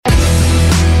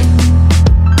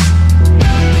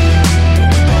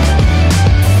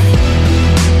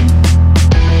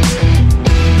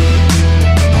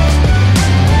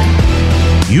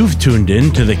tuned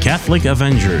in to the Catholic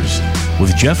Avengers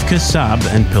with Jeff Kassab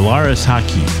and Pilaris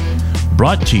Haki,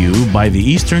 brought to you by the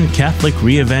Eastern Catholic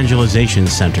Re-Evangelization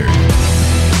Center.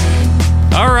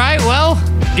 All right, well,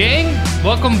 gang,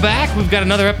 welcome back. We've got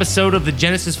another episode of the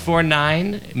Genesis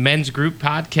 4-9 Men's Group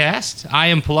Podcast. I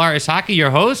am Pilaris Haki, your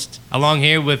host, along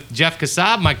here with Jeff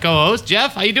Kassab, my co-host.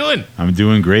 Jeff, how you doing? I'm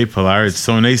doing great, Pilar. It's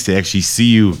so nice to actually see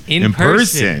you in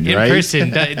person, right? In person.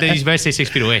 You better stay 6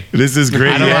 feet away. This is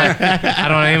great. I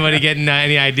don't want anybody getting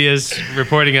any ideas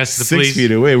reporting us to the police. 6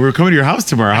 feet away. We're coming to your house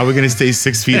tomorrow. How are we going to stay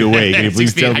 6 feet away? Can you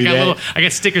please tell me that? I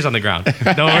got stickers on the ground.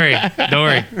 Don't worry.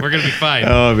 We're going to be fine.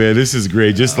 Oh, man, this is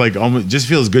great. Just like almost, just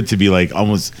feels good to be like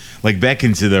almost like back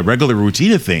into the regular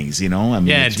routine of things, you know? I mean,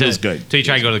 it feels good. Until you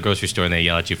try and go to the grocery store and they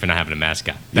yell at you for not having a mask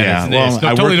on. It's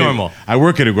totally normal. I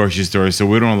work at a grocery store, so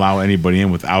we don't allow anybody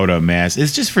in without a mask.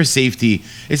 It's just for safety.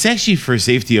 It's actually for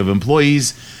safety of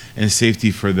employees and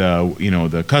safety for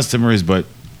the customers, but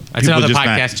that's another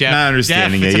podcast, Jeff. Not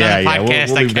understanding Jeff, it. Another podcast.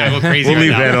 We'll leave that. We'll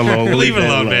leave that alone. We'll leave it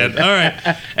alone, man. All right.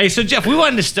 Hey, so Jeff, we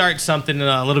wanted to start something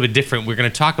a little bit different. We're going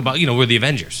to talk about, we're the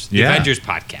Avengers, the Avengers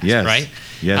podcast, right?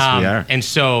 Yes, we are. And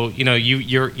so,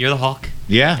 you're the Hulk.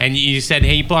 Yeah. And you said,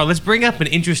 hey, Pilar, let's bring up an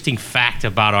interesting fact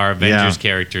about our Avengers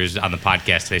characters on the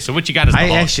podcast today. So what you got is the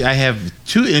Hulk. I have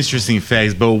two interesting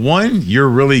facts, but one you're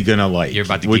really going to like. You're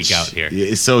about to geek out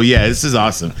here. So, this is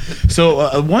awesome.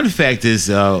 So one fact is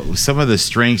some of the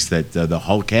strengths that the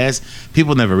Hulk has,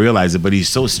 people never realize it, but he's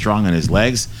so strong on his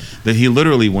legs that he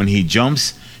literally, when he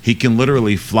jumps, he can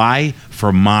literally fly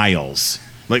for miles.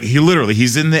 Like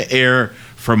he's in the air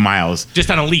for miles. Just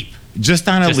on a leap. Just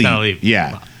on a leap.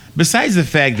 Yeah. Wow. Besides the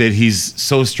fact that he's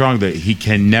so strong that he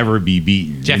can never be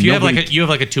beaten. Jeff, you have like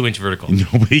a 2-inch vertical.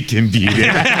 Nobody can beat it.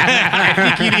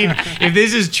 I think you need, if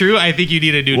this is true, I think you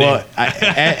need a new name.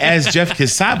 As Jeff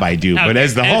Kassab, I do, but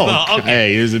as the Hulk,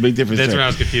 hey, there's a big difference. That's where I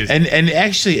was confused. And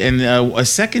actually, a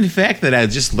second fact that I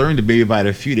just learned maybe about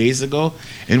a few days ago,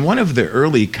 in one of the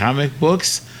early comic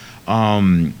books,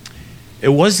 it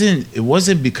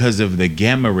wasn't because of the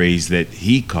gamma rays that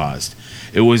he caused.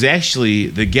 It was actually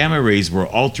the gamma rays were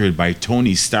altered by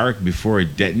Tony Stark before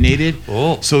it detonated.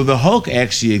 Oh. So the Hulk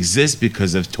actually exists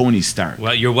because of Tony Stark.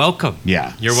 Well, you're welcome.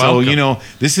 Yeah. You're welcome. So,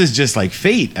 this is just like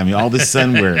fate. I mean, all of a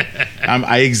sudden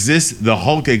I exist, the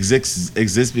Hulk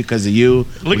exists because of you.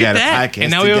 Look at that. And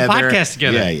now we have a podcast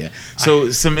together. Yeah.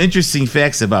 So some interesting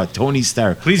facts about Tony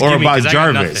Stark. Please or give me, about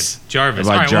Jarvis. Jarvis.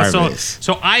 About all right, Jarvis.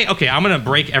 Well, I'm going to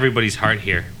break everybody's heart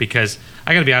here because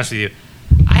I got to be honest with you.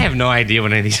 I have no idea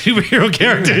what any of these superhero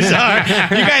characters are.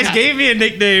 You guys gave me a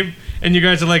nickname, and you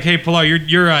guys are like, "Hey, Pilar,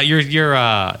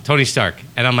 you're Tony Stark,"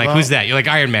 and I'm like, "Who's that?" You're like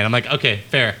Iron Man. I'm like, "Okay,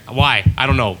 fair. Why? I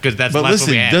don't know because that's the last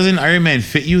one we had." Doesn't Iron Man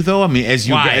fit you though? I mean,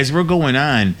 as we're going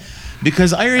on,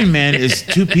 because Iron Man is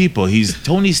two people. He's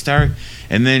Tony Stark,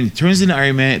 and then turns into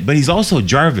Iron Man, but he's also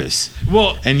Jarvis.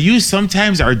 Well, and you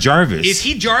sometimes are Jarvis. Is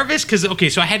he Jarvis? Because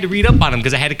so I had to read up on him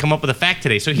because I had to come up with a fact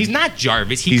today. So he's not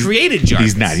Jarvis. He created Jarvis.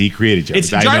 He's not. He created Jarvis.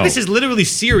 Jarvis is literally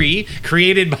Siri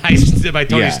created by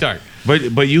Tony Stark.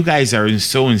 But you guys are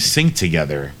so in sync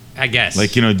together. I guess.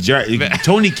 Like,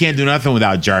 Tony can't do nothing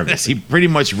without Jarvis. He pretty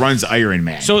much runs Iron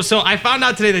Man. So I found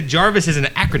out today that Jarvis is an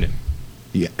acronym.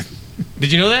 Yeah.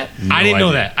 Did you know that? No, I didn't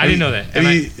know that. I didn't know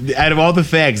that. Out of all the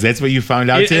facts, that's what you found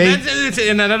out today?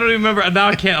 And I don't even remember. Now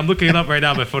I can't. I'm looking it up right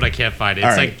now on my phone. I can't find it.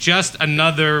 It's like just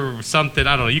another something.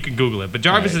 I don't know. You can Google it. But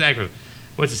Jarvis is an acronym.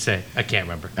 What's it say? I can't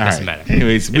remember. Doesn't matter.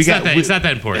 Anyways, it's not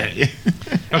that important.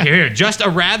 Okay, here. Just a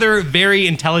rather very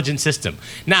intelligent system.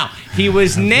 Now, he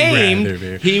was named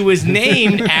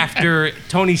after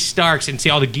Tony Stark's, and see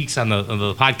all the geeks on the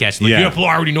podcast. Like, I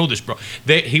already know this, bro.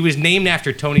 He was named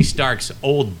after Tony Stark's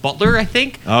old butler, I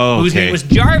think. Oh, okay. Whose name was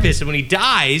Jarvis, and when he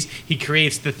dies, he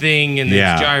creates the thing, and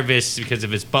it's Jarvis because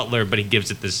of his butler, but he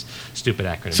gives it this stupid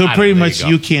acronym. So pretty much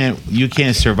you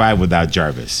can't survive without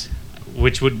Jarvis.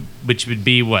 Which would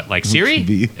be what, like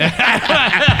Siri?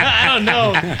 I don't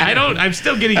know. I'm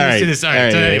still getting used to this. All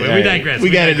right. So anyway, we digress. We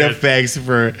got enough facts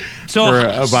about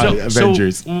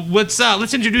Avengers.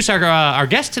 Let's introduce our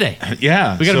guest today.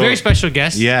 Yeah. We got a very special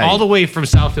guest. Yeah. All the way from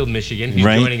Southfield, Michigan. He's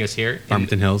joining us here.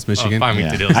 Farmington Hills, Michigan.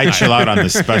 Farmington Hills. I chill out on the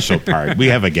special part. We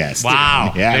have a guest.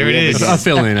 Wow. Yeah, there it is. I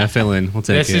fill in. We'll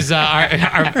take it. This is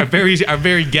our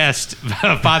very guest,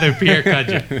 Father Pierre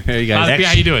Cudgeon. Hey, you guys. Father Pierre,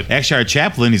 how you doing? Actually, our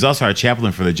chaplain. He's also our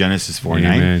chaplain for the Genesis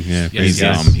 4-9.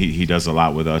 Yeah. He does a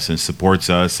lot with us and supports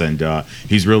us, and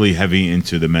he's really heavy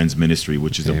into the men's ministry,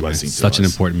 which is a blessing to us. Such an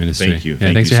important ministry. Thank you.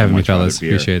 Thanks for having me, fellas.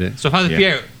 Appreciate it. So, Father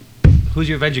Pierre, Who's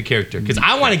your Avenger character? Because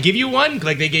I want to give you one,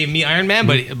 like they gave me Iron Man,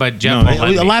 but Jeff No, won't let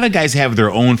a me. lot of guys have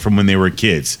their own from when they were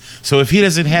kids. So if he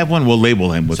doesn't have one, we'll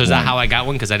label him with So is one. that how I got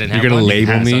one? Because I didn't You're have gonna one.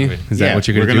 label me? Is that what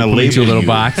you're gonna do? Put me into a little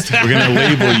box? We're gonna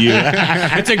label you.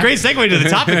 It's a great segue to the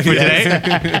topic for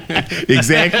today.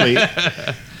 Exactly.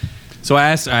 So I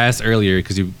asked earlier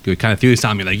because you kind of threw this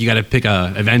on me, like you got to pick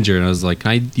a Avenger, and I was like,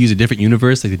 can I use a different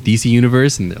universe, like the DC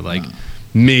universe? And they're like,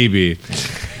 maybe.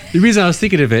 The reason I was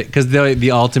thinking of it because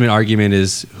the ultimate argument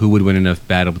is who would win in a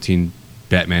battle between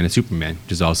Batman and Superman,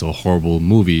 which is also a horrible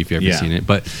movie if you've ever seen it.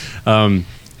 But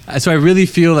so I really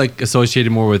feel like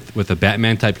associated more with a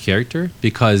Batman type character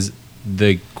because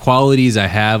the qualities I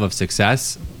have of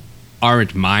success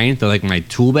aren't mine. They're like my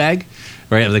tool bag.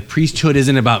 Right, like priesthood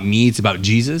isn't about me; it's about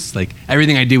Jesus. Like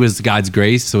everything I do is God's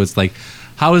grace. So it's like,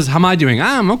 how am I doing?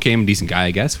 I'm okay. I'm a decent guy,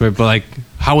 I guess. But like,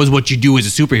 how is what you do as a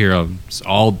superhero? It's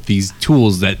all these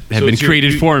tools that have been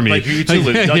created for me, like your utility,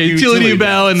 like like the your utility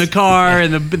bell belt. and the car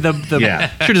and the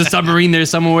sure there's a submarine there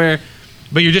somewhere.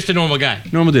 But you're just a normal guy.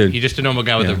 Normal dude. You're just a normal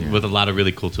guy with a lot of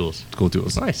really cool tools. Cool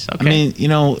tools. Nice. Okay. I mean, you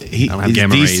know, I don't have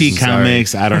gamma rays, DC I'm sorry.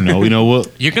 Comics. I don't know. You know, well,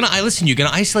 you're gonna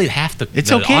isolate half the it's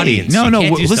the okay. audience. No, You no.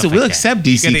 can't do Listen, stuff we'll like that. accept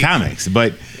You DC gotta- Comics,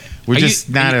 but we're Are you- just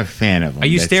not a fan of them. Are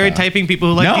you That's stereotyping people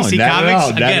who like No, DC not at Comics? all,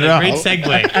 not Again, at a all. great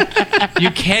segue.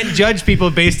 You can't judge people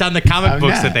based on the comic I'm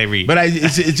books not. that they read. But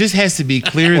it just has to be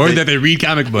clear Or that that they read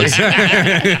comic books.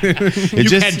 it You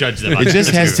just, can judge them on It that.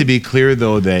 just That's has true. to be clear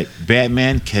though that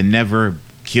Batman can never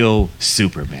kill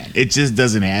Superman. It just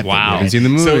doesn't happen. Wow. right? Haven't seen the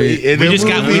movie. So we just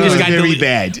got very deleted.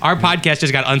 bad. Our podcast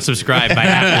just got unsubscribed by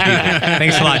half the people.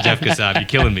 Thanks a lot, Jeff Kassab. You're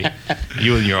killing me.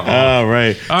 You and your all. All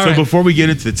right. All So right. before we get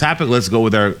into the topic, let's go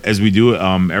with our, as we do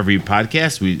every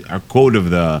podcast, our quote of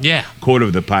the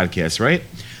podcast, right?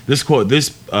 This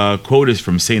quote is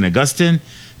from Saint Augustine.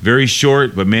 Very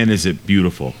short, but man, is it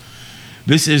beautiful.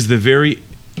 This is the very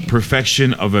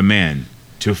perfection of a man,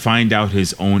 to find out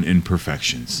his own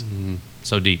imperfections.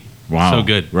 So deep. Wow. So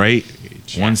good. Right?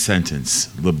 One sentence.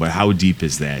 But how deep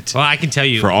is that? Well, I can tell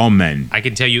you. For all men. I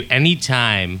can tell you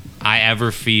anytime I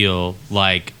ever feel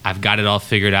like I've got it all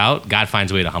figured out, God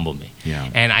finds a way to humble me. Yeah.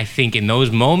 And I think in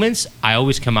those moments, I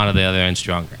always come out of the other end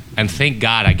stronger. And thank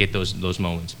God I get those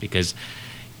moments because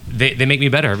they make me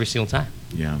better every single time.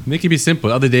 Yeah. Make it be simple.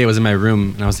 The other day I was in my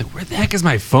room and I was like, where the heck is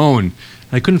my phone?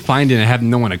 I couldn't find it and I had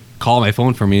no one to call my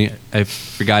phone for me. I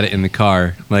forgot it in the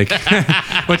car. Like,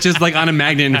 but just like on a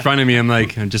magnet in front of me, I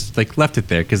just like left it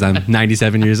there because I'm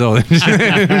 97 years old.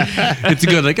 It's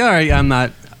good. Like, all right, I'm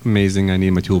not amazing. I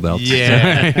need my tool belt.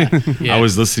 Yeah. I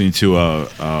was listening to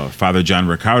Father John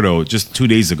Ricardo just 2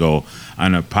 days ago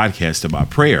on a podcast about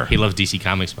prayer. He loves DC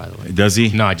Comics, by the way. Does he?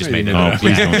 No, I just made that Oh, up.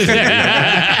 please don't say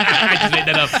that. I just made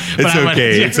that up. It's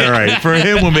okay. It's all right. For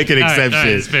him, we'll make an All right, exception.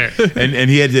 it's fair. And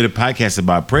he did a podcast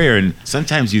about prayer, and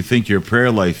sometimes you think your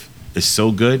prayer life is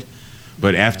so good,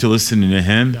 but after listening to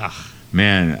him,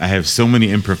 man, I have so many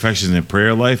imperfections in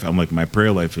prayer life. I'm like, my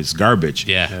prayer life is garbage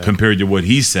compared to what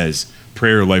he says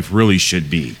prayer life really should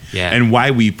be. Yeah. And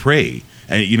why we pray.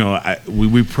 And, you know,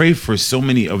 we pray for so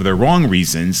many of the wrong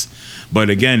reasons. But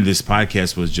again, this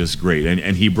podcast was just great.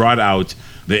 And he brought out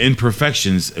the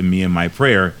imperfections in me in my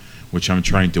prayer, which I'm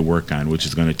trying to work on, which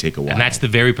is going to take a while. And that's the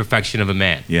very perfection of a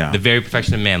man. Yeah. The very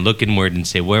perfection of a man. Look inward and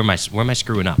say, where am I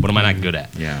screwing up? What am I not good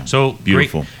at? Yeah. So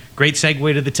Beautiful. Great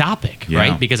segue to the topic, Yeah.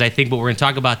 right? Because I think what we're going to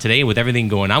talk about today, with everything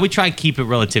going on, we try and keep it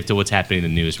relative to what's happening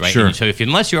in the news, right? Sure. And so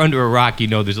unless you're under a rock, you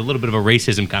know there's a little bit of a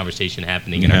racism conversation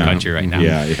happening in our country right now.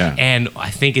 Yeah. And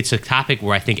I think it's a topic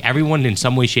where I think everyone in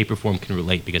some way, shape, or form can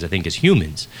relate, because I think as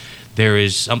humans, there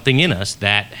is something in us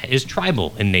that is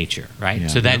tribal in nature, right? Yeah.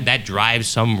 So that drives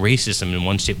some racism in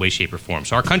one way, shape, or form.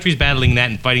 So our country's battling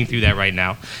that and fighting through that right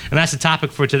now, and that's the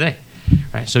topic for today.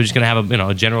 Right, so we're just going to have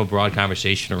a general, broad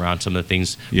conversation around some of the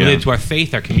things related to our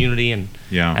faith, our community, and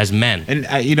as men. And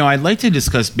I'd like to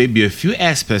discuss maybe a few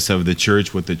aspects of the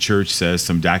church, what the church says,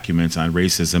 some documents on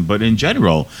racism. But in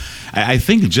general, I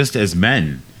think just as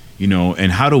men,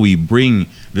 and how do we bring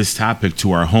this topic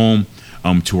to our home,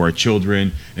 to our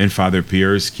children, in Father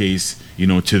Pierre's case,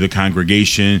 to the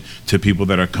congregation, to people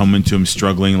that are coming to him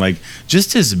struggling, like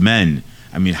just as men.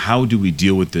 I mean, how do we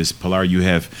deal with this? Pilar, you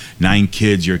have 9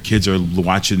 kids. Your kids are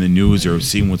watching the news or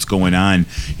seeing what's going on.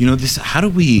 This. How do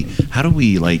we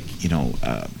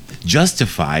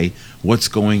justify what's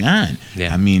going on?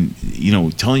 Yeah. I mean,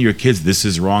 telling your kids this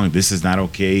is wrong, this is not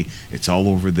okay. It's all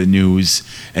over the news,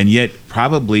 and yet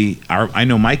probably I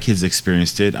know my kids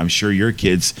experienced it. I'm sure your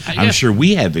kids. I'm sure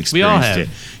we have experienced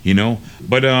it.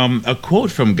 But a quote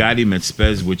from Gaudium et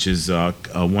Spes, which is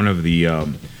one of the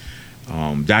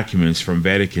documents from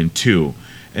Vatican II,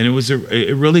 and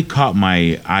it really caught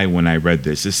my eye when I read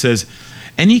this. It says,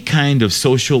 Any kind of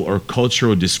social or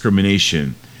cultural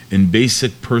discrimination in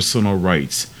basic personal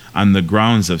rights on the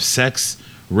grounds of sex,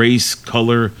 race,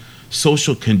 color,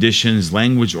 social conditions,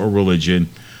 language, or religion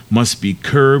must be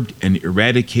curbed and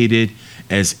eradicated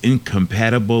as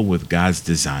incompatible with God's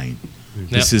design.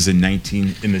 This is in the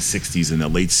 60s, in the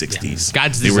late 60s.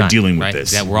 God's they design, were dealing with right?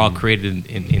 this. That we're all created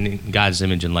in God's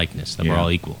image and likeness. That we're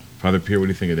all equal. Father Pierre, what do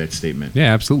you think of that statement?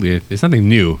 Yeah, absolutely. It's nothing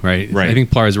new, right? Right. I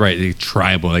think Pilar is right. Like,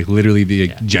 tribal, like literally the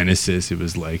Genesis, it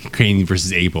was like Cain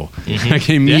versus Abel. Like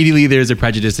immediately there's a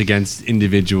prejudice against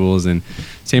individuals, and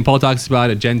St. Paul talks about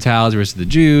it, Gentiles versus the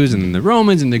Jews, and the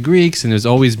Romans and the Greeks, and there's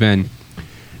always been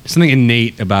something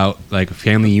innate about like a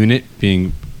family unit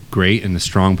being great and a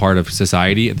strong part of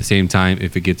society. At the same time,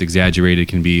 if it gets exaggerated, it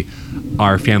can be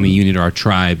our family unit or our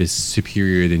tribe is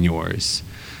superior than yours.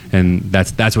 And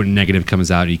that's what negative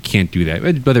comes out. You can't do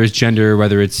that, whether it's gender,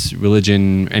 whether it's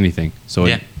religion, anything. So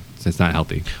it's not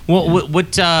healthy. Well,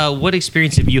 what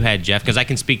experience have you had, Jeff? Because I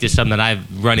can speak to some that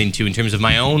I've run into in terms of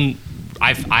my own.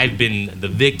 I've been the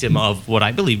victim of what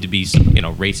I believe to be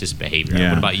racist behavior. Yeah.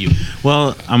 What about you?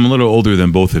 Well, I'm a little older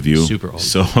than both of you. Super old.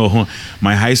 So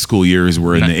my high school years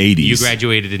were in the 80s. You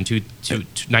graduated in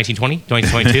 1920,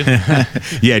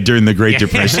 1922? Yeah, during the Great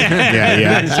Depression.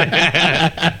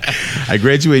 Yeah. I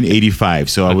graduated in 85,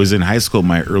 so I was in high school in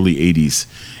my early 80s.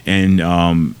 And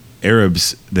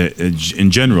Arabs,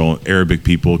 in general, Arabic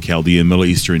people, Chaldean, Middle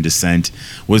Eastern descent,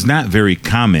 was not very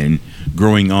common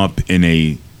growing up in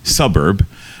a suburb.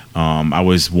 I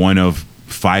was one of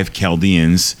 5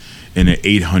 Chaldeans in an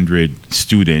 800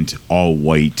 student, all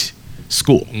white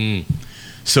school.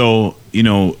 So,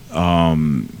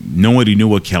 nobody knew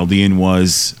what Chaldean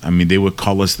was. I mean, they would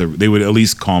call us they would at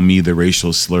least call me the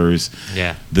racial slurs,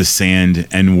 the sand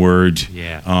N-word,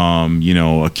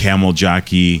 a camel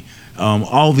jockey,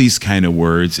 all these kind of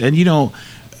words. And, you don't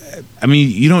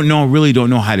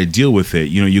know how to deal with it.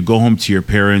 You go home to your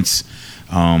parents.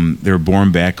 They're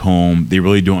born back home. They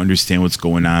really don't understand what's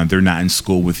going on. They're not in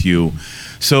school with you.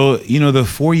 So, the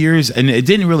 4 years, and it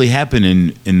didn't really happen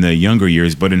in the younger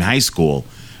years, but in high school,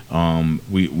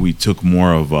 we took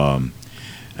more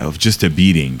of just a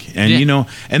beating. And,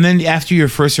 and then after your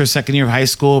first or second year of high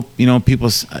school,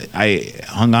 I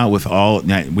hung out with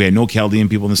we had no Chaldean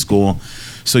people in the school.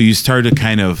 So you start to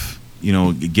kind of,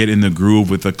 get in the groove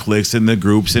with the cliques and the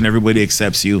groups, and everybody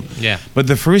accepts you. Yeah. But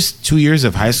the first 2 years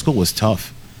of high school was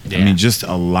tough. Yeah. I mean, just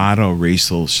a lot of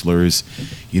racial slurs.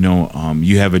 You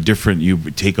have you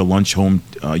take a lunch home,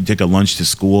 you take a lunch to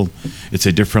school. It's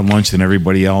a different lunch than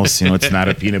everybody else. It's not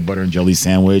a peanut butter and jelly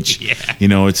sandwich. Yeah.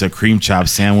 It's a cream chop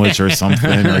sandwich or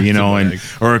something, or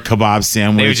or a kebab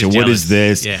sandwich. Or what is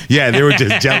this? Yeah. They were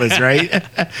just jealous, right?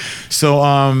 So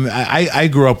I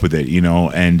grew up with it,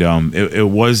 and it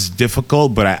was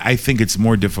difficult, but I think it's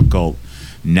more difficult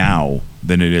now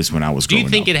than it is when I was growing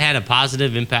up. Do you think it had a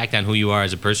positive impact on who you are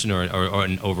as a person, or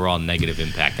an overall negative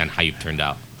impact on how you've turned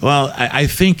out? Well, I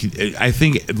think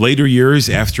later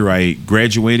years after I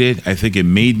graduated, I think it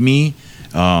made me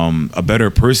a better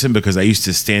person, because I used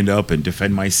to stand up and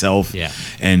defend myself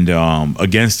and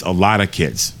against a lot of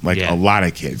kids, a lot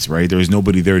of kids, right? There was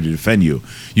nobody there to defend you.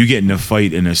 You get in a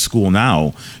fight in a school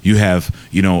now, you have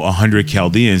 100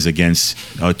 Chaldeans against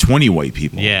 20 white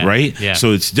people, right? Yeah.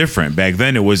 So it's different. Back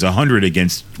then it was 100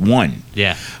 against 1.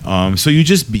 Yeah. So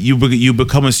you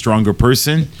become a stronger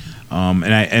person,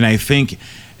 and I think,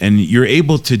 and you're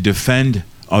able to defend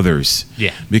others.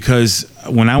 Yeah. Because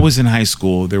when I was in high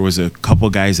school, there was a couple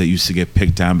guys that used to get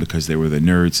picked on because they were the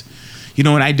nerds.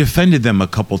 And I defended them a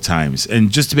couple times.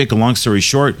 And just to make a long story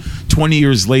short, 20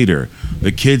 years later,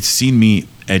 the kid seen me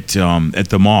at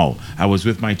the mall. I was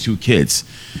with my 2 kids.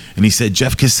 And he said,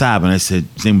 Jeff Kassab. And I said,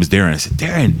 his name was Darren. I said,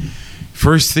 Darren,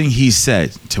 first thing he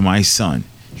said to my son,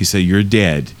 he said, your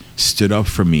dad stood up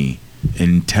for me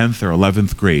in 10th or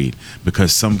 11th grade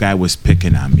because some guy was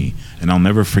picking on me, and I'll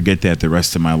never forget that the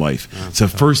rest of my life. It's the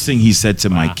first thing he said to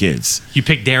my kids. You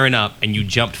picked Darren up and you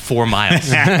jumped 4 miles.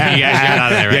 You guys got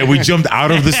out of there, right? Yeah, we jumped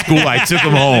out of the school. I took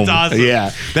him home. That's awesome.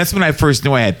 Yeah, that's when I first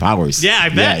knew I had powers. Yeah, I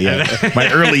bet. Yeah.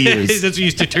 My early years. That's when you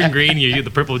used to turn green. You had the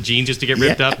purple jeans just to get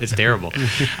ripped up. It's terrible.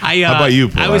 How about you,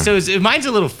 Pilar? Mine's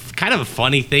a little kind of a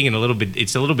funny thing, and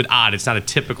it's a little bit odd. It's not a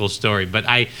typical story, but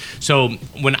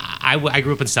when I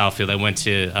grew up in Southfield, I went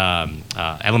to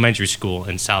elementary school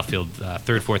in Southfield,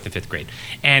 3rd, 4th, and 5th grade,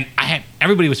 and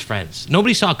everybody was friends.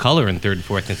 Nobody saw color in 3rd,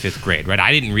 4th, and 5th grade, right?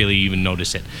 I didn't really even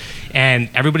notice it, and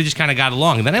everybody just kind of got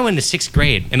along. And then I went to 6th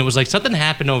grade, and it was like something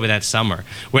happened over that summer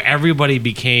where everybody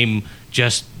became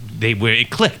just. It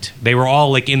clicked. They were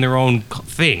all like in their own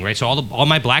thing, right? So all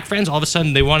my black friends, all of a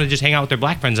sudden, they wanted to just hang out with their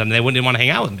black friends, and they didn't want to hang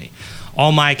out with me.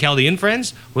 all my Chaldean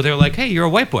friends were they're like, hey, you're a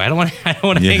white boy. I don't want to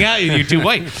hang out with you. You're too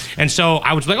white. And so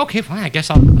I was like, okay, fine. I guess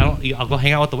I'll go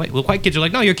hang out with the white. The white kids are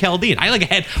like, no, you're Chaldean. I like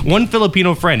had one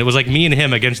Filipino friend. It was like me and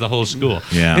him against the whole school.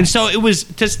 Yeah. And so it was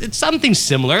just it's something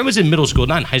similar. It was in middle school,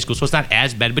 not in high school, so it's not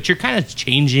as bad. But you're kind of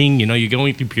changing. You know, you're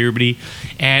going through puberty,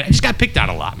 and I just got picked on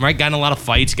a lot. Right, got in a lot of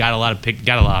fights, got a lot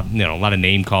of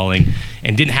name calling,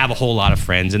 and didn't have a whole lot of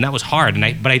friends, and that was hard.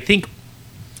 But I think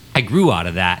I grew out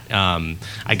of that.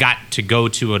 I got to go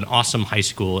to an awesome high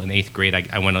school in 8th grade.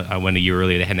 I went a year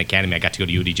earlier to Henn Academy. I got to go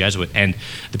to UD Jesuit, and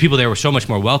the people there were so much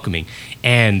more welcoming.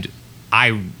 And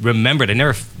I remembered, I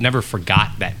never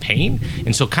forgot that pain.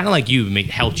 And so kind of like you, it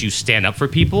helped you stand up for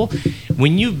people.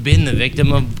 When you've been the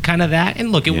victim of kind of that,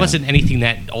 and look, it wasn't anything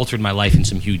that altered my life in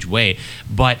some huge way,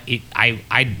 but I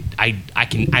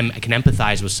can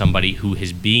empathize with somebody who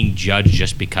is being judged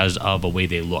just because of a way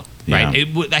they look. Right.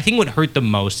 Yeah. I think what hurt the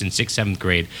most in 6th, 7th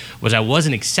grade was I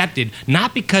wasn't accepted,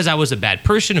 not because I was a bad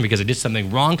person or because I did something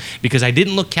wrong, because I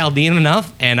didn't look Chaldean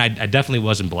enough, and I definitely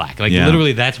wasn't black. Like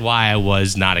literally, that's why I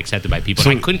was not accepted by people. So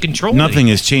and I couldn't control nothing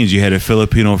it. has changed. You had a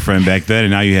Filipino friend back then,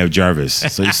 and now you have Jarvis.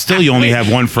 So still, you only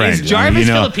have one friend. Is Jarvis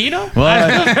Filipino?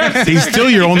 Well, he's still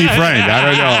your only friend. I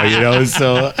don't know. You know,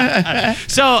 so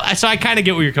so I kind of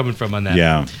get where you're coming from on that.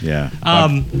 Yeah.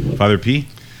 Father P.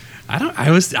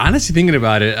 I was honestly thinking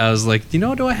about it. I was like,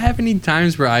 do I have any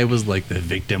times where I was like the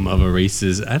victim of a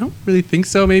racist? I don't really think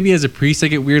so. Maybe as a priest, I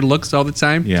get weird looks all the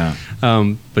time. Yeah.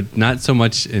 But not so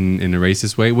much in a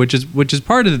racist way, which is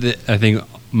part of I think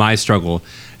my struggle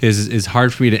is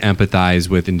hard for me to empathize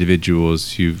with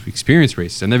individuals who've experienced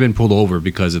racism. I've never been pulled over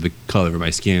because of the color of my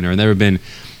skin, or I've never been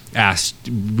asked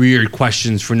weird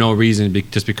questions for no reason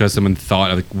just because someone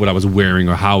thought of what I was wearing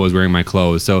or how I was wearing my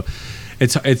clothes. So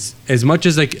it's as much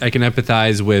as I can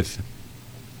empathize with,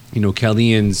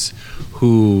 Chaldeans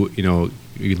who,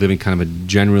 you live in kind of a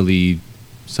generally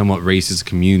somewhat racist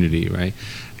community, right?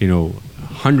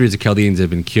 Hundreds of Chaldeans have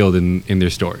been killed in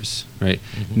their stores, right?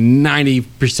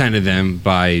 90% of them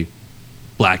by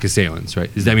black assailants,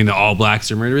 right? Does that mean that all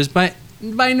blacks are murderers? By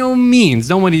no means.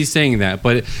 Nobody's saying that.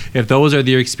 But if those are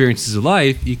their experiences of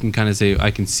life, you can kind of say,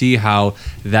 I can see how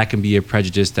that can be a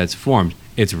prejudice that's formed.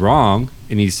 It's wrong.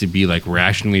 It needs to be like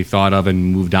rationally thought of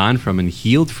and moved on from and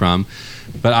healed from.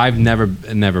 But I've never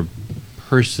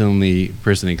personally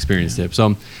experienced it.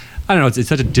 So I don't know. It's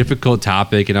such a difficult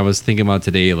topic, and I was thinking about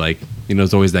today, like,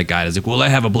 there's always that guy that's like, well, I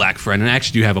have a black friend, and I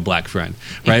actually do have a black friend,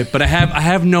 right? But I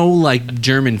have no like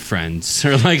German friends,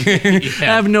 or like I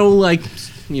have no like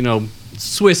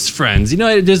Swiss friends.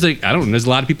 There's like there's a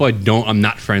lot of people I'm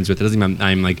not friends with. It doesn't mean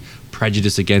I'm like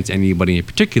prejudiced against anybody in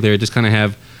particular. I just kind of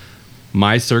have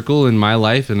my circle in my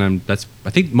life, and I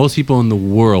think most people in the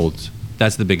world,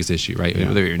 that's the biggest issue, right? Yeah.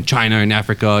 Whether you're in China, in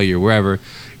Africa, you're wherever,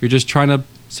 you're just trying to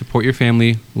support your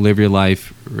family, live your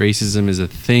life. Racism is a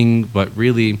thing, but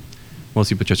really, most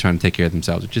people are just trying to take care of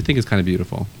themselves, which I think is kind of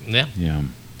beautiful. Yeah. Yeah.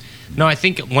 No, I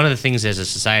think one of the things as a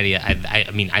society,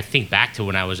 I mean, I think back to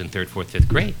when I was in 3rd, 4th, 5th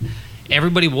grade.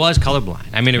 Everybody was colorblind.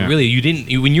 I mean,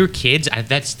 when you're kids,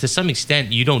 that's to some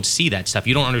extent, you don't see that stuff.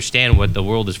 You don't understand what the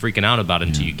world is freaking out about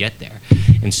until you get there.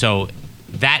 And so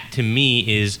that to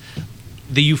me is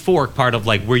the euphoric part of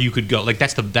like where you could go. Like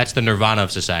that's the nirvana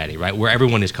of society, right? Where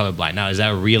everyone is colorblind. Now, is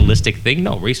that a realistic thing?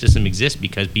 No, racism exists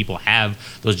because people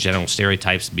have those general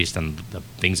stereotypes based on the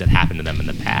things that happened to them in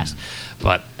the past.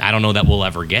 But I don't know that we'll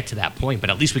ever get to that point, but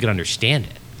at least we can understand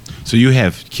it. So you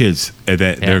have kids that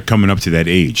they're coming up to that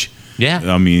age.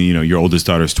 Yeah. I mean, your oldest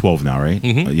daughter's 12 now, right?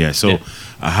 Mm-hmm. Yeah. So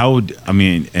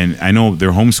and I know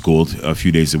they're homeschooled a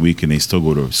few days a week and they still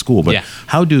go to school, but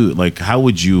how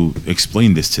would you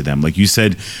explain this to them? Like you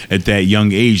said, at that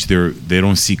young age, they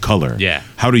don't see color. Yeah.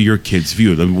 How do your kids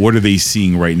view it? I mean, what are they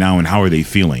seeing right now and how are they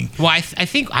feeling? Well, I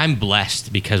think I'm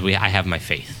blessed because I have my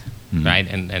faith. Mm-hmm. Right,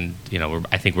 and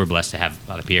I think we're blessed to have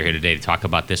Father Pierre here today to talk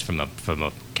about this from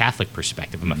a Catholic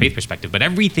perspective, from a faith perspective. But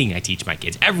everything I teach my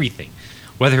kids, everything,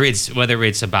 whether it's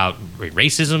about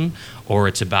racism or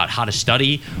it's about how to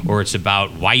study or it's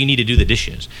about why you need to do the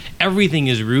dishes, everything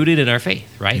is rooted in our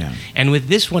faith, right? Yeah. And with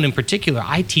this one in particular,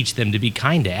 I teach them to be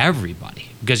kind to everybody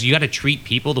because you got to treat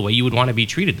people the way you would want to be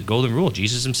treated. The golden rule,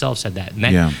 Jesus himself said that.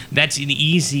 And that's an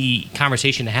easy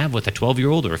conversation to have with a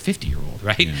 12-year-old or a 50-year-old,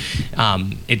 right? Yeah.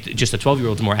 Just a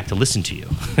 12-year-old is more apt to listen to you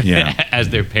as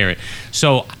their parent.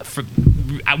 So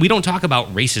we don't talk about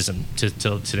racism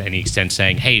to any extent,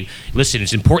 saying, hey, listen,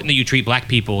 it's important that you treat black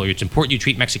people or it's important you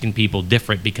treat Mexican people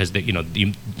different because you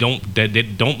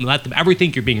don't let them ever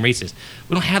think you're being racist.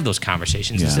 We don't have those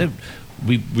conversations. Instead,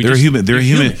 they're human. They're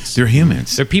humans. They're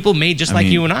humans. They're people made just like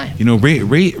you and I.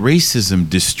 Racism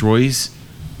destroys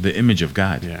the image of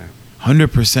God. Yeah.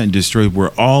 100% destroyed.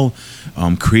 We're all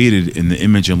created in the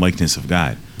image and likeness of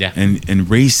God. Yeah. And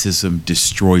racism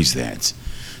destroys that.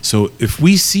 So if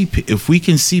we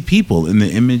can see people in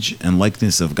the image and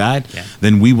likeness of God,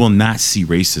 then we will not see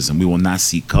racism. We will not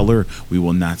see color. We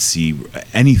will not see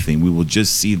anything. We will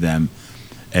just see them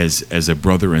as a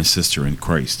brother and sister in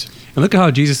Christ. And look at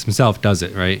how Jesus himself does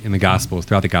it, right? In the Gospels,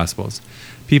 throughout the Gospels.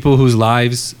 People whose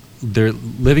lives, their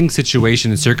living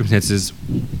situation and circumstances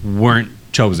weren't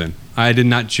chosen. I did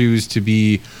not choose to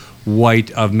be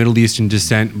white, of Middle Eastern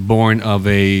descent, born of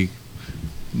a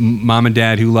mom and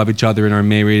dad who love each other and are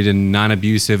married and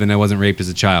non-abusive, and I wasn't raped as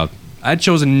a child. I'd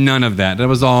chosen none of that. That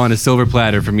was all on a silver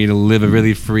platter for me to live a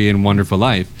really free and wonderful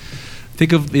life.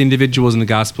 Think of the individuals in the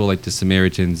gospel like the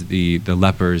Samaritans, the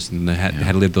lepers, and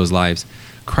had to live those lives.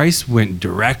 Christ went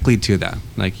directly to them.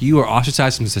 Like, you are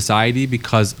ostracized from society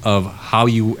because of how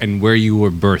you and where you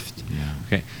were birthed. Yeah.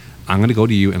 Okay, I'm going to go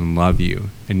to you and love you,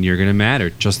 and you're going to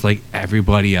matter just like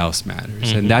everybody else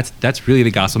matters. And that's really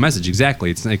the gospel message.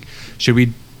 Exactly. It's like, should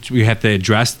we have to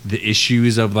address the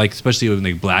issues of, like, especially with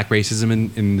like black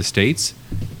racism in the States?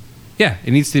 Yeah,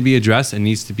 it needs to be addressed and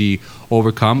needs to be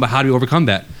overcome. But how do we overcome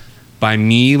that? By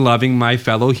me loving my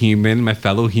fellow human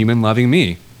loving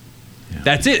me. Yeah.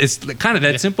 That's it. It's kind of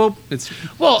that simple. It's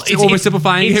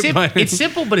oversimplifying it. But it's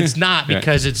simple, but it's not,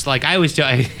 because it's like I always do.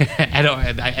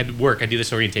 At work, I do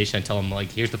this orientation. I tell them,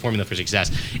 like, here's the formula for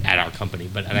success at our company.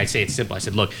 And I say it's simple. I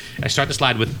said, look, I start the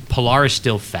slide with Pilar is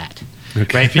still fat.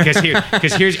 Okay. Right?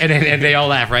 Because here's and they all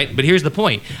laugh, right? But here's the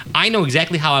point. I know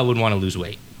exactly how I would want to lose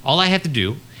weight. All I have to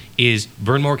do is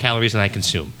burn more calories than I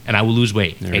consume, and I will lose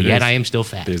weight. And yet I am still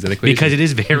fat. There's that equation. Because it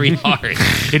is very hard.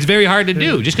 It's very hard to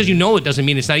do. Just because you know it doesn't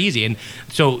mean it's not easy. And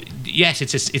so, yes,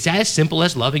 it's as simple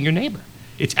as loving your neighbor.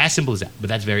 It's as simple as that, but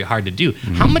that's very hard to do.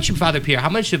 Mm-hmm. How much, Father Pierre, how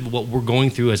much of what we're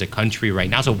going through as a country right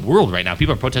now, as a world right now,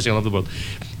 people are protesting all over the world,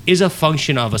 is a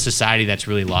function of a society that's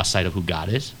really lost sight of who God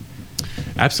is?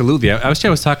 Absolutely. I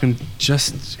was talking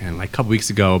just like a couple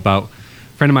weeks ago about a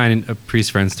friend of mine, a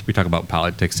priest friends. We talk about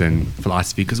politics and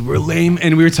philosophy because we're lame,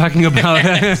 and we were talking about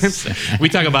we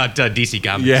talk about DC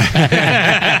Comics,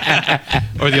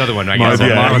 or the other one, right?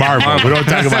 Marvel. We don't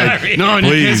talk about no.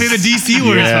 You can't say the DC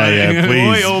word.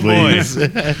 Please.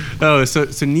 Oh,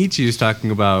 so Nietzsche is talking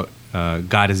about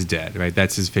God is dead, right?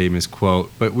 That's his famous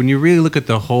quote. But when you really look at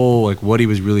the whole, like, what he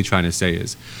was really trying to say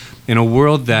is, in a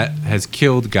world that has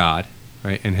killed God,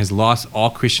 right, and has lost all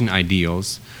Christian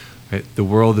ideals, right, the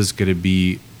world is going to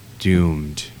be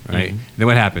doomed, right? Mm-hmm. And then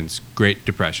what happens? Great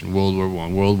Depression, World War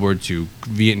I, World War II,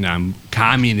 Vietnam,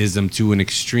 communism to an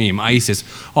extreme, ISIS,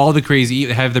 all the crazy.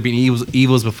 Have there been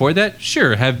evils before that?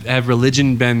 Sure. Have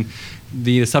religion been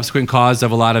the subsequent cause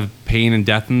of a lot of pain and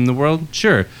death in the world?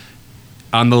 Sure.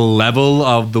 On the level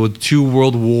of the 2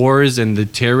 world wars and the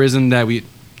terrorism that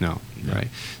right?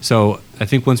 So I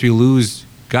think once we lose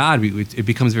God, it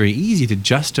becomes very easy to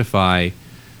justify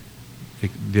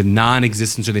the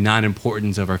non-existence or the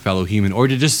non-importance of our fellow human, or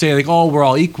to just say, like, oh, we're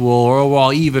all equal, or we're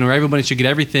all even, or everybody should get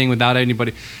everything without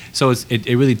anybody. So it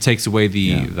really takes away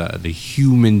the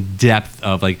human depth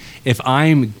of, like, if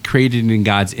I'm created in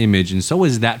God's image and so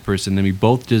is that person, then we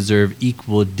both deserve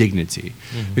equal dignity.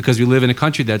 Mm-hmm. Because we live in a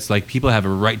country that's like, people have a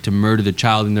right to murder the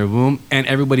child in their womb, and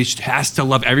everybody has to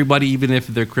love everybody even if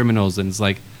they're criminals. And it's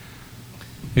like,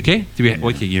 okay,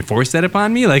 can you force that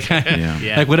upon me? Like,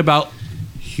 like, what about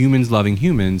humans loving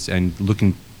humans and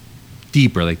looking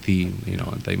deeper, like it's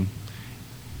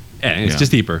just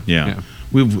deeper. Yeah.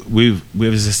 We've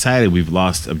as a society, we've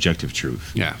lost objective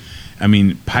truth. Yeah. I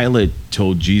mean, Pilate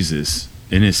told Jesus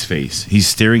in his face, he's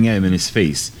staring at him in his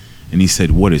face, and he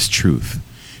said, "What is truth?"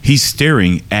 He's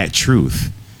staring at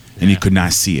truth, and he could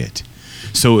not see it.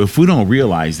 So if we don't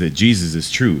realize that Jesus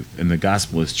is truth and the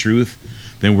gospel is truth,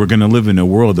 then we're going to live in a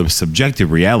world of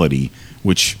subjective reality,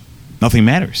 which nothing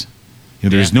matters.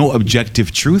 There's no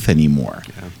objective truth anymore.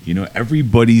 Yeah.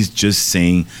 Everybody's just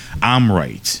saying, I'm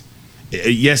right.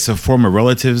 Yes, a form of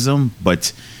relativism,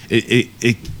 but that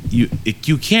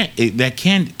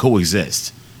can't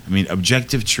coexist. I mean,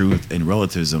 objective truth and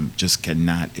relativism just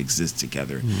cannot exist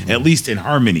together. Mm-hmm. At least in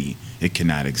harmony, it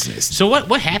cannot exist. So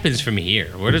what happens from here?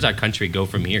 Where does our country go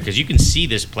from here? Because you can see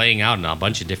this playing out in a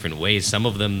bunch of different ways. Some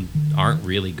of them aren't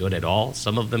really good at all.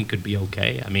 Some of them could be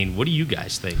okay. I mean, what do you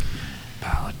guys think?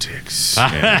 Politics.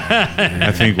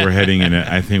 I think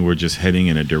we're just heading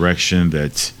in a direction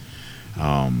that's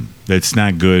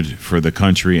not good for the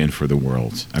country and for the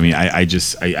world. I mean, I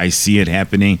see it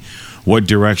happening. What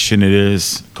direction it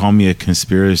is? Call me a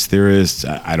conspiracy theorist.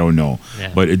 I don't know,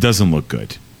 but it doesn't look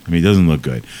good. I mean, it doesn't look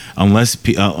good unless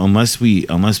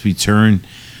we turn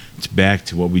back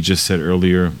to what we just said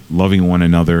earlier, loving one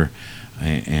another,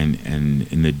 and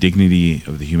in the dignity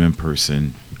of the human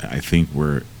person, I think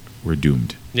we're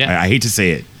doomed. Yeah. I hate to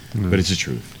say it, but it's the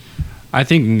truth. I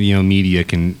think media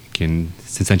can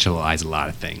sensationalize a lot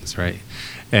of things, right?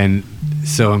 And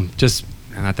so just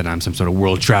not that I'm some sort of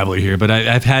world traveler here, but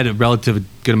I've had a relative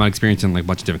good amount of experience in like a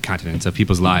bunch of different continents of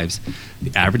people's lives.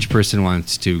 The average person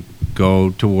wants to go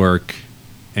to work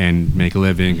and make a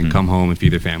living and come home and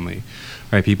feed their family.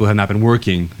 Right, people have not been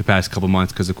working the past couple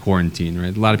months because of quarantine.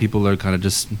 Right, a lot of people are kind of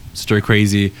just stir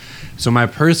crazy. So my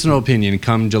personal opinion,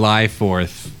 come July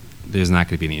 4th, there's not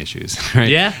going to be any issues. Right?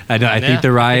 Yeah, I think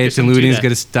the riots and looting is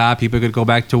going to stop. People are going to go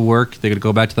back to work. They're going to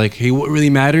go back to like, hey, what really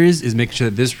matters is making sure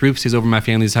that this roof stays over my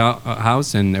family's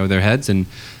house and over their heads, and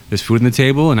there's food on the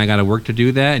table, and I got to work to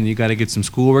do that, and you got to get some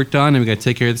schoolwork done, and we got to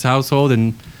take care of this household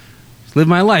and live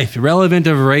my life, irrelevant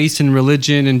of race and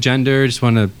religion and gender. Just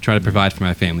want to try to provide for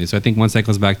my family. So I think once that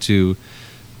goes back to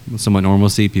somewhat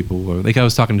normalcy, people were like, I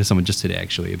was talking to someone just today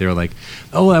actually. They were like,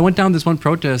 oh, I went down this one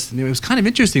protest and it was kind of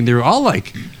interesting. They were all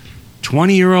like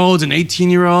 20-year-olds and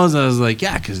 18-year-olds. I was like,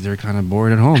 yeah, because they're kind of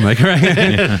bored at home. Like,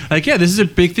 right? Like, yeah, this is a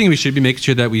big thing. We should be making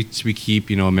sure that we keep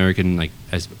American like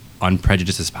as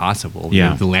unprejudiced as possible.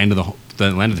 Yeah, the land of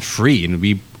the free, and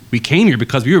we came here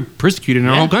because we were persecuted in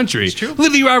our home country. It's true.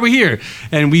 Literally, why we're here,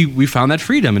 and we found that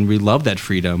freedom, and we love that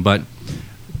freedom. But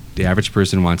the average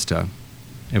person wants to,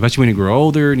 especially when you grow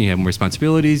older and you have more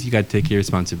responsibilities, you got to take care of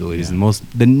responsibilities. And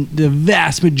the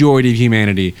vast majority of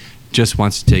humanity just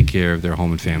wants to take care of their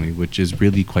home and family, which is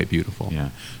really quite beautiful.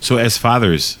 Yeah. So as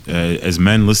fathers, as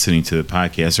men listening to the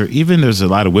podcast, or even there's a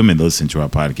lot of women that listen to our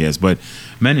podcast, but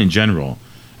men in general,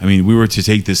 I mean, we were to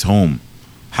take this home.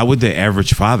 How would the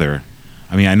average father?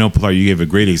 I mean, I know, Pilar, you gave a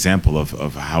great example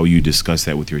of how you discuss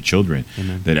that with your children,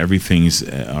 that everything's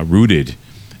rooted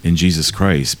in Jesus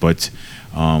Christ. But,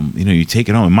 you take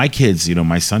it home. And my kids,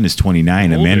 my son is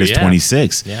 29, Older, Amanda's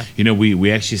 26. Yeah. We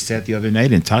actually sat the other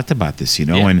night and talked about this,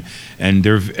 Yeah. and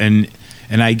they're, and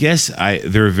I guess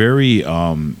they're very,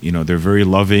 they're very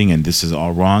loving, and this is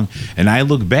all wrong. And I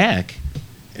look back,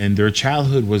 and their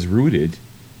childhood was rooted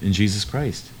in Jesus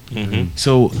Christ. Mm-hmm.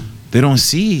 So they don't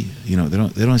see, they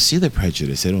don't see the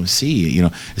prejudice. They don't see,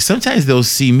 sometimes they'll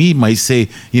see me, might say,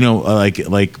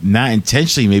 like not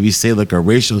intentionally, maybe say like a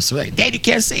racial, so like, Dad, you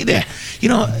can't say that.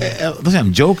 Listen,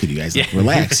 I'm joking, you guys. Like,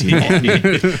 relax.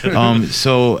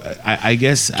 So I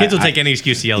guess kids will take any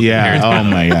excuse to yell at their yeah. parents. Oh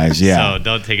my gosh. Yeah. So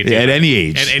don't take it. At any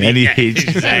age. At any age.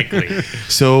 Exactly.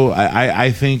 So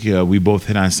I think we both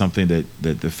hit on something that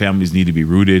the families need to be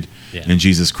rooted in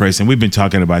Jesus Christ, and we've been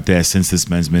talking about that since this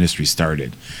men's ministry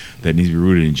started. That needs to be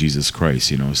rooted in Jesus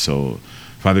Christ, So,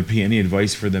 Father P, any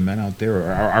advice for the men out there?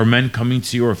 Or are men coming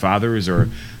to you, or fathers, or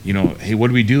hey, what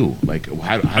do we do? Like,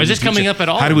 how is this coming up at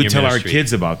all? How do in we your tell ministry? our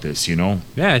kids about this? Yeah,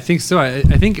 I think so. I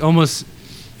think almost,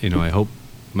 I hope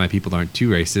my people aren't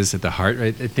too racist at the heart,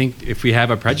 right? I think if we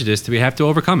have a prejudice, we have to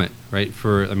overcome it, right?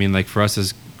 For us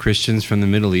as Christians from the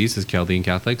Middle East, as Chaldean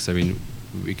Catholics,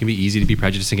 it can be easy to be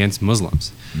prejudiced against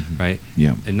Muslims, right?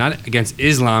 Yeah. And not against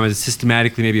Islam as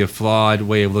systematically maybe a flawed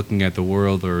way of looking at the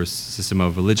world or a system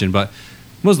of religion, but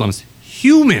Muslims,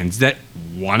 humans that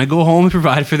want to go home and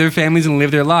provide for their families and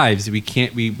live their lives. We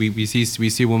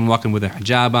see a woman walking with a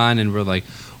hijab on, and we're like,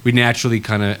 we naturally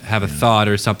kind of have a thought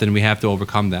or something, and we have to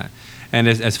overcome that. And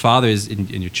as fathers, and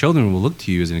your children will look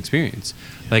to you as an experience.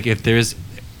 Like if there's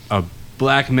a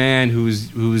black man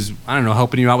who's I don't know,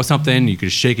 helping you out with something, you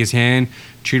could shake his hand,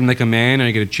 treat him like a man, or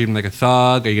you gonna treat him like a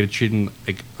thug, or you gonna treat him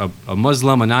like a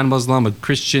Muslim, a non-Muslim, a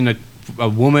Christian, a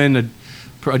woman,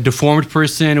 a deformed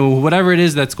person, or whatever it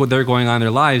is that's what they're going on in their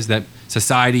lives that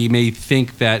society may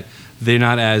think that they're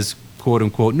not as quote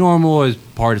unquote normal as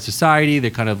part of society. They're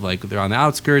kind of like they're on the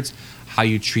outskirts. How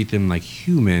you treat them like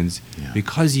humans,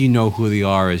 because you know who they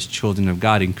are as children of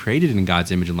God and created in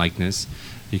God's image and likeness.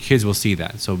 Your kids will see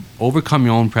that. So overcome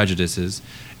your own prejudices,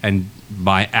 and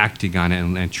by acting on it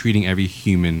and treating every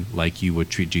human like you would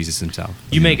treat Jesus himself.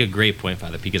 You make a great point,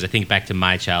 Father, because I think back to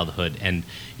my childhood, and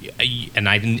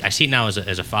I see it now as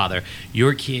a father.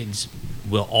 Your kids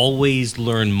will always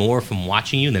learn more from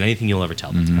watching you than anything you'll ever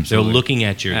tell them. They're looking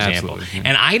at your example. Absolutely.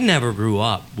 And I never grew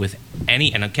up with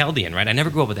any, and I'm Chaldean, right? I never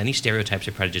grew up with any stereotypes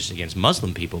or prejudices against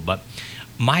Muslim people, but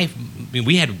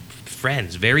we had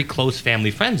friends, very close family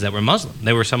friends that were Muslim.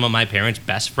 They were some of my parents'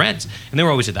 best friends, and they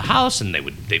were always at the house, and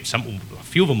a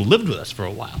few of them lived with us for a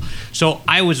while. So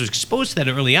I was exposed to that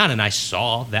early on, and I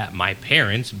saw that my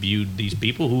parents viewed these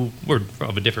people who were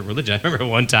of a different religion. I remember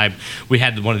one time we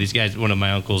had one of these guys, one of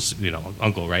my uncles,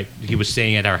 uncle, right? He was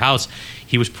staying at our house.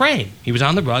 He was praying. He was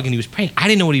on the rug, and he was praying. I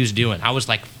didn't know what he was doing. I was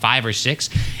like 5 or 6,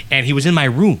 and he was in my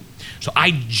room. So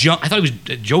I jumped. I thought he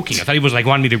was joking. I thought he was like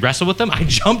wanting me to wrestle with him. I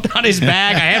jumped on his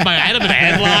back. I had him in a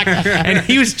headlock, and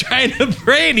he was trying to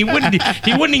pray, and he wouldn't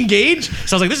engage.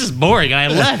 So I was like, this is boring, and I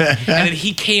left. And then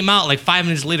he came out like 5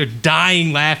 minutes later,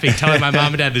 dying laughing, telling my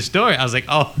mom and dad the story. I was like,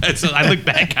 oh. So I look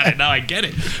back on it now, I get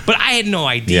it. But I had no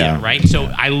idea, right? So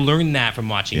I learned that from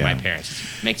watching my parents.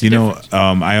 It makes a difference.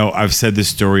 I've said this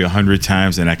story 100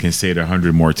 times, and I can say it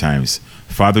 100 more times.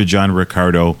 Father John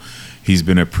Ricardo, he's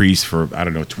been a priest for,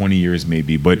 20 years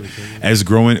maybe. But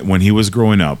when he was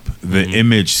growing up, the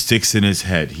image sticks in his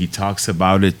head. He talks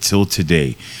about it till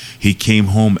today. He came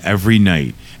home every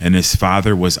night, and his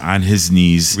father was on his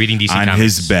knees, reading DC on comics.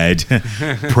 his bed,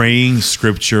 praying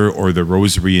scripture or the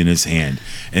rosary in his hand.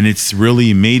 And it's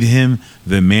really made him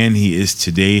the man he is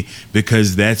today,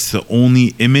 because that's the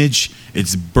only image.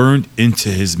 It's burned into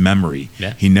his memory.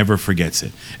 Yeah. He never forgets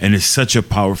it. And it's such a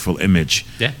powerful image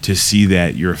to see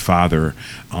that your father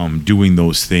doing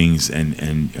those things, and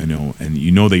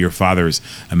that your father is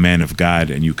a man of God,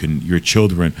 and your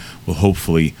children will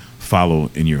hopefully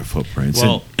follow in your footprints.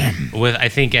 Well, I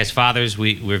think as fathers,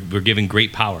 we're given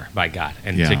great power by God,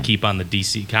 and to keep on the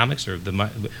DC comics,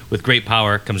 with great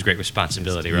power comes great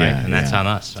responsibility, right? And that's on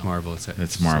us. So. Marvel.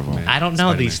 That's Marvel. I don't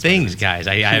know these things, guys.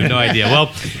 I have no idea.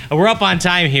 Well, we're up on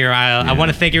time here. I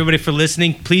want to thank everybody for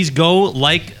listening. Please go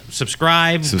like,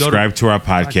 subscribe to our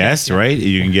podcast, right?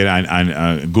 You can get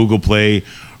on Google Play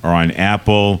or on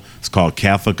Apple. It's called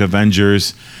Catholic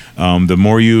Avengers. The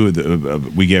more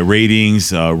we get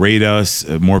ratings, rate us,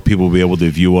 more people will be able to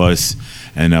view us,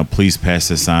 and please pass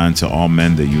this on to all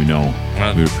men that you know.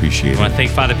 We appreciate it. I want to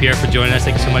thank Father Pierre for joining us.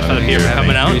 Thank you so much, Father Pierre, for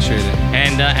coming out. Appreciate it.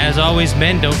 And as always,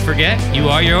 men, don't forget, you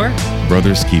are your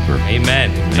brother's keeper. Amen.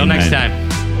 Until next time.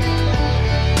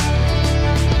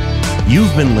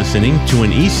 You've been listening to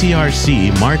an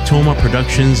ECRC Martoma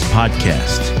Productions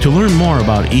podcast. To learn more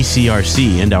about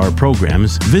ECRC and our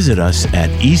programs, visit us at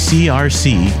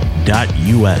ecrc.us.